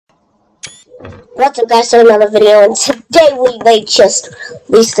What's up, guys, to another video, and today they just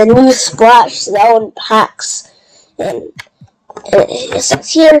released the new Splash Zone packs, and it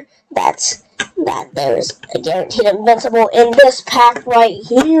says here that there is a guaranteed invincible in this pack right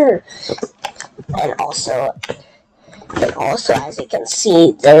here, and also as you can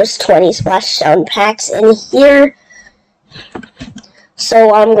see, there's 20 Splash Zone packs in here.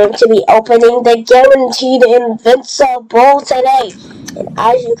 So I'm going to be opening the guaranteed invincible today. And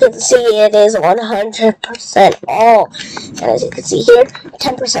as you can see, it is 100% all. And as you can see here,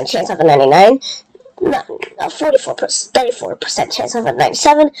 10% chance of a 99, 34% chance of a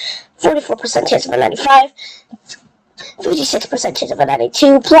 97, 44% chance of a 95, 56% chance of a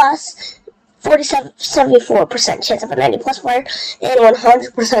 92 plus, 74% chance of a 90 plus player, and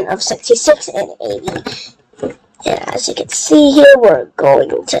 100% of 66 and 80. And as you can see here, we're going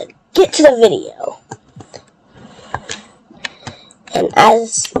to get to the video. And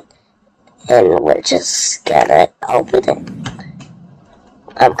we're just gonna open it.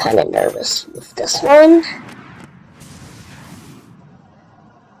 I'm kind of nervous with this one.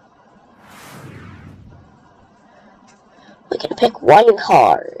 We can pick one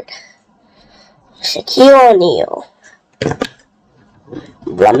card. Shaquille O'Neal,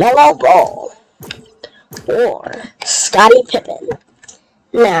 LaMelo Ball, or Scottie Pippen.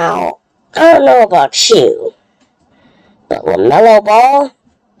 Now, I don't know about you, but LaMelo Ball,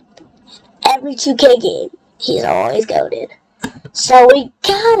 every 2K game, he's always goated. So we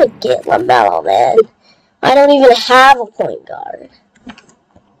gotta get LaMelo, man. I don't even have a point guard.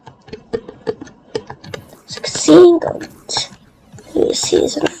 Succeeding goat. New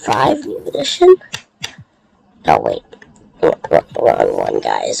season 5, new edition. Oh wait, wrong one,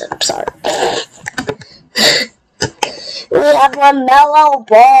 guys. I'm sorry. We have LaMelo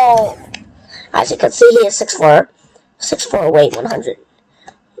Ball. As you can see, he is 6'4", 6'4",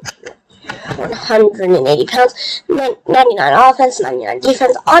 180 pounds, 99 offense, 99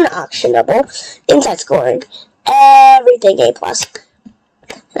 defense, unauctionable, inside scoring, everything A+.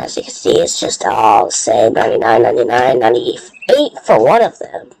 As you can see, it's just all the same, 99, 99, 98 for one of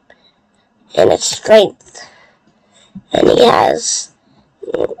them. And it's strength. And he has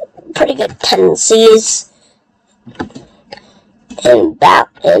pretty good tendencies. And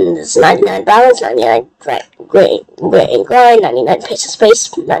this 99 balance, 99 great and grind, 99 pace and space,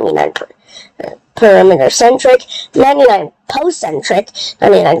 99 perimeter centric, 99 post centric,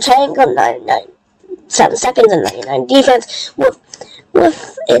 99 triangle, 99 7 seconds, and 99 defense with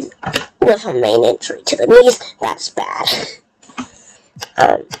a main injury to the knees. That's bad.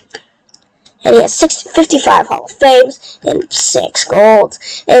 And he has 55 Hall of Fames and 6 golds,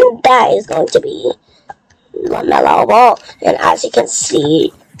 and that is going to be LaMelo Ball. And as you can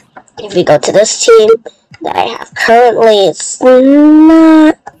see, if you go to this team that I have currently, it's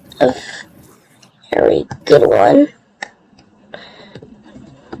not a very good one,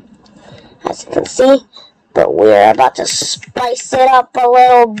 as you can see. But we're about to spice it up a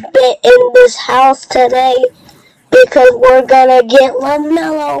little bit in this house today, because we're gonna get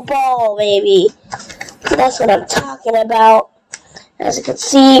LaMelo Ball, baby. So that's what I'm talking about. As you can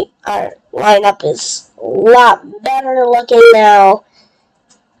see, our lineup is a lot better looking now.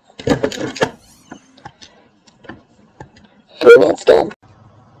 It's good.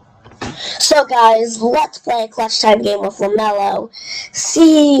 So guys, let's play a clutch time game with LaMelo.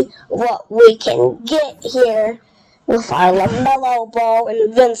 See what we can get here with our LaMelo Ball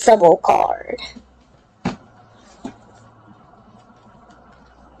invincible card.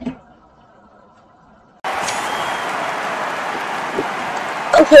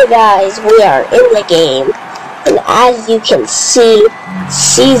 Okay guys, we are in the game, and as you can see,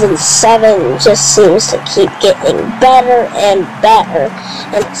 Season 7 just seems to keep getting better and better,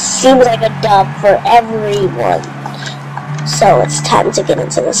 and it seems like a dub for everyone. So it's time to get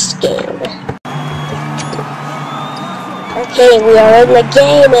into this game. Okay, we are in the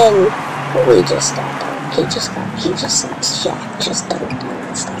game, and we just got dunked. He just Shaq just dunked on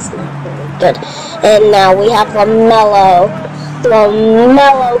us. That's not really good. And now we have LaMelo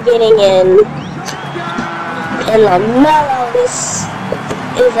getting in, and LaMelo is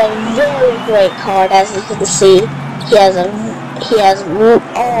a very great card. As you can see, he has a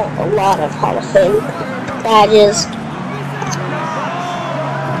lot of Hall of Fame badges.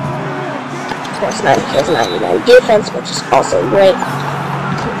 Of course, he has 99 defense, which is also great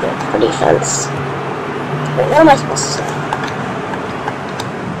for defense. Wait, what am I supposed to say?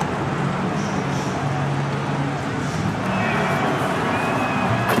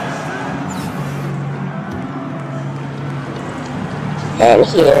 And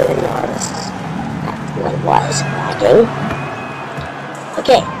here was lagging.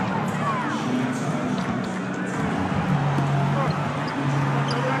 Okay.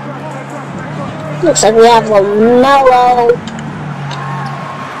 Looks like we have LaMelo.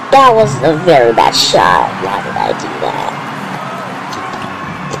 That was a very bad shot. Why did I do that?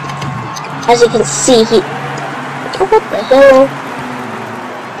 As you can see, what the hell?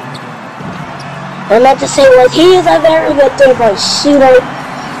 I meant to say was he is a very good three-point shooter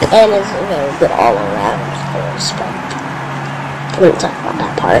and is a very good all-around, of course, but we didn't talk about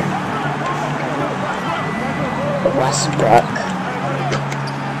that part. Westbrook.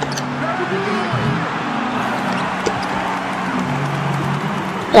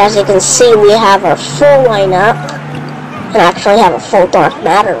 As you can see, we have our full lineup, and actually have a full Dark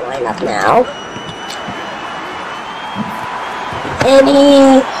Matter lineup now. And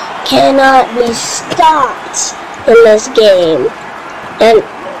he cannot be stopped in this game. And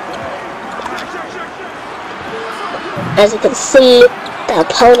as you can see, the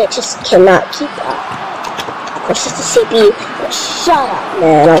opponent just cannot keep up. It's just a CPU. Shut up,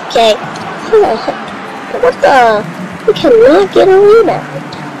 man, okay? What the? We cannot get a rebound.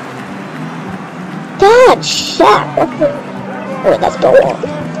 God, Shaq, what the? Wait, that's the wall.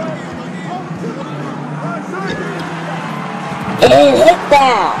 And hit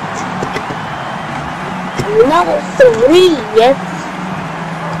that. Another three.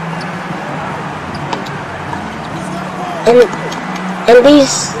 And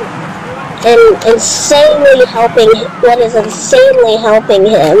these, and insanely helping, what is insanely helping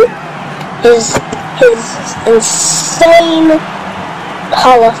him is his insane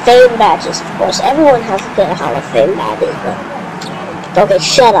Hall of Fame badges, of course. Everyone has a good Hall of Fame badges, but okay,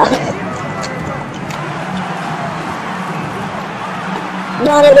 shut up.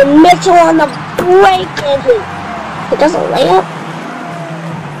 Donovan Mitchell on the break, and he doesn't lay up.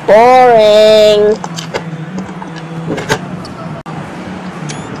 Boring.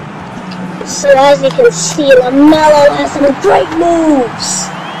 So as you can see, LaMelo has some great moves,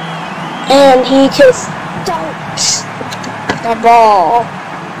 and he just dunks the ball.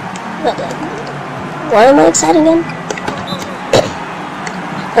 Why am I excited again?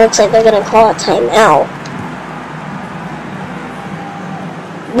 It looks like they're gonna call a timeout.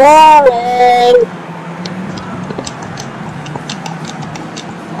 Boring.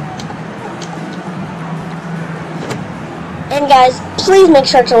 And guys, please make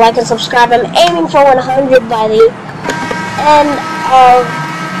sure to like and subscribe. I'm aiming for 100 by the end of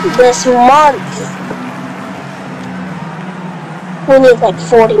this month. We need like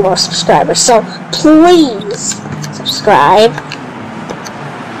 40 more subscribers, so please subscribe.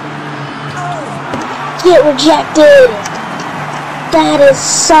 Get rejected. That is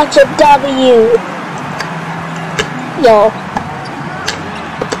such a W. Yo,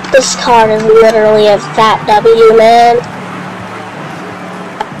 this card is literally a fat W, man.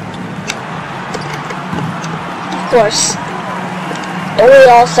 Of course, we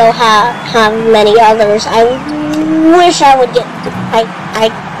also have many others. I wish I would get. I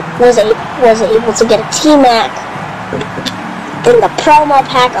was able to get a T-Mac in the promo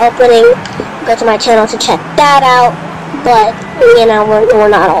pack opening. Go to my channel to check that out. But you know, we're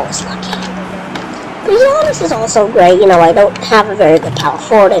not always lucky. But Giannis is also great. You know, I don't have a very good power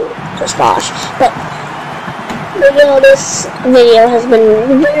forwarding for Splash, but you know, this video has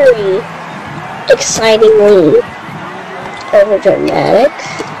been very excitingly over dramatic.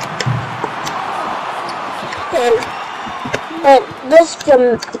 And this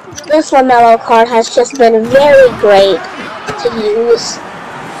LaMelo card has just been very great to use,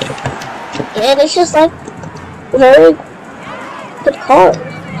 and it's just like very good card.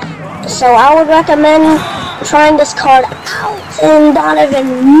 So I would recommend trying this card out in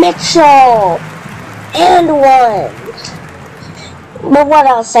Donovan Mitchell and one. But what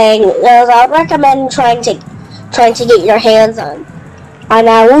I was saying is I would recommend trying to get your hands on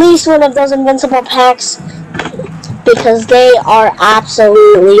at least one of those invincible packs, because they are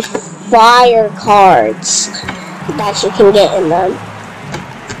absolutely fire cards that you can get in them.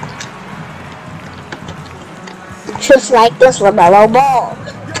 Just like this LaMelo Ball.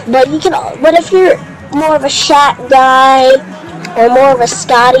 But if you're more of a Shaq guy or more of a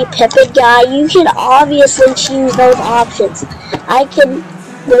Scottie Pippen guy, you can obviously choose those options. I can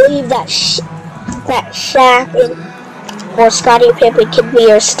believe that Shaq or Scottie Pippen could be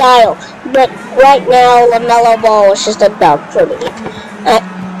your style, but right now LaMelo Ball is just a dub for me.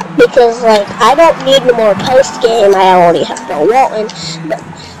 Because like I don't need no more post game. I already have Bill Walton,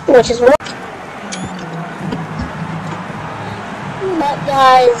 which is what. But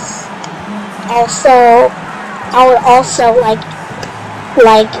guys, also, I would also like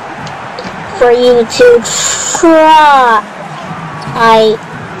for you to try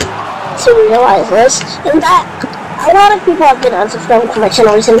to realize this, and that a lot of people have been unsubscribing from my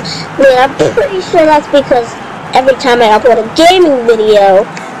channel recently. I'm pretty sure that's because every time I upload a gaming video,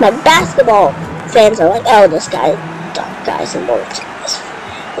 my basketball fans are like, oh, this guy's more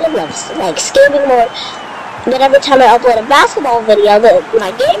like skating more. But every time I upload a basketball video,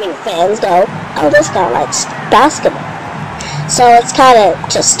 my gaming fans go, oh, this guy likes basketball. So it's kind of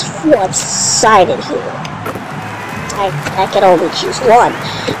just one-sided here. I can only choose one.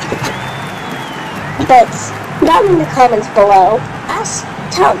 But down in the comments below,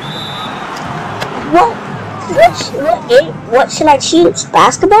 tell me, what should I choose,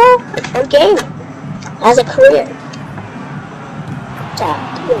 basketball or gaming as a career?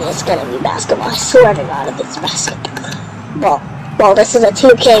 It's gonna be basketball. I swear to God, if it's basketball. Well, this is a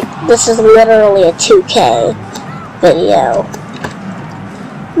 2K. This is literally a 2K video.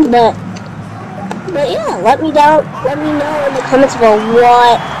 But yeah, let me know in the comments below,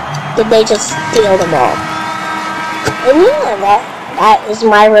 what did they just steal them all? And yeah, that is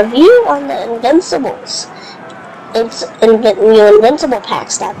my review on the Invincibles. It's new Invincible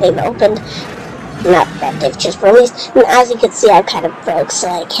packs that they've opened. Not that they've just released. And as you can see, I'm kind of broke, so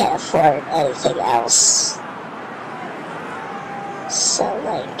I can't afford anything else. So,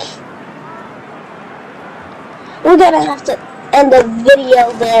 like, we're gonna have to end the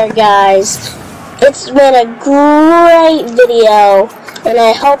video there, guys. It's been a great video, and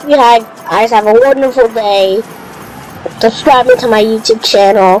I hope you guys have a wonderful day. Subscribing to my YouTube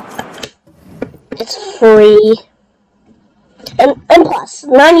channel. It's free. And plus,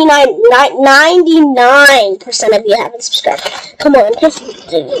 99% of you haven't subscribed. Come on, I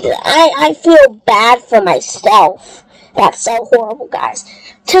feel bad for myself. That's so horrible, guys.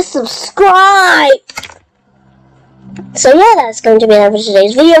 To subscribe. So yeah, that's going to be it for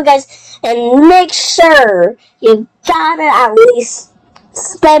today's video, guys. And make sure you gotta at least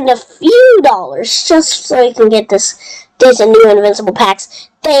spend a few dollars just so you can get these new Invincible packs.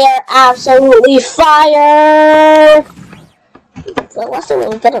 They are absolutely fire. So what's the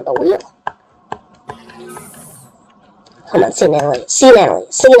really bit of the wheel? Come on, see Elliot.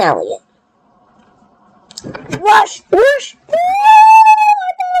 Rush! I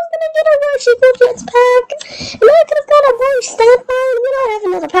thought I was gonna get a Rush Equal Jets pack. And I could have got a Boy Standby. I have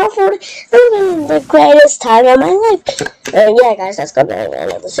another power forward. This has been the greatest time of my life. And yeah, guys, that's gonna be the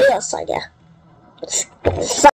end of the video. So yeah.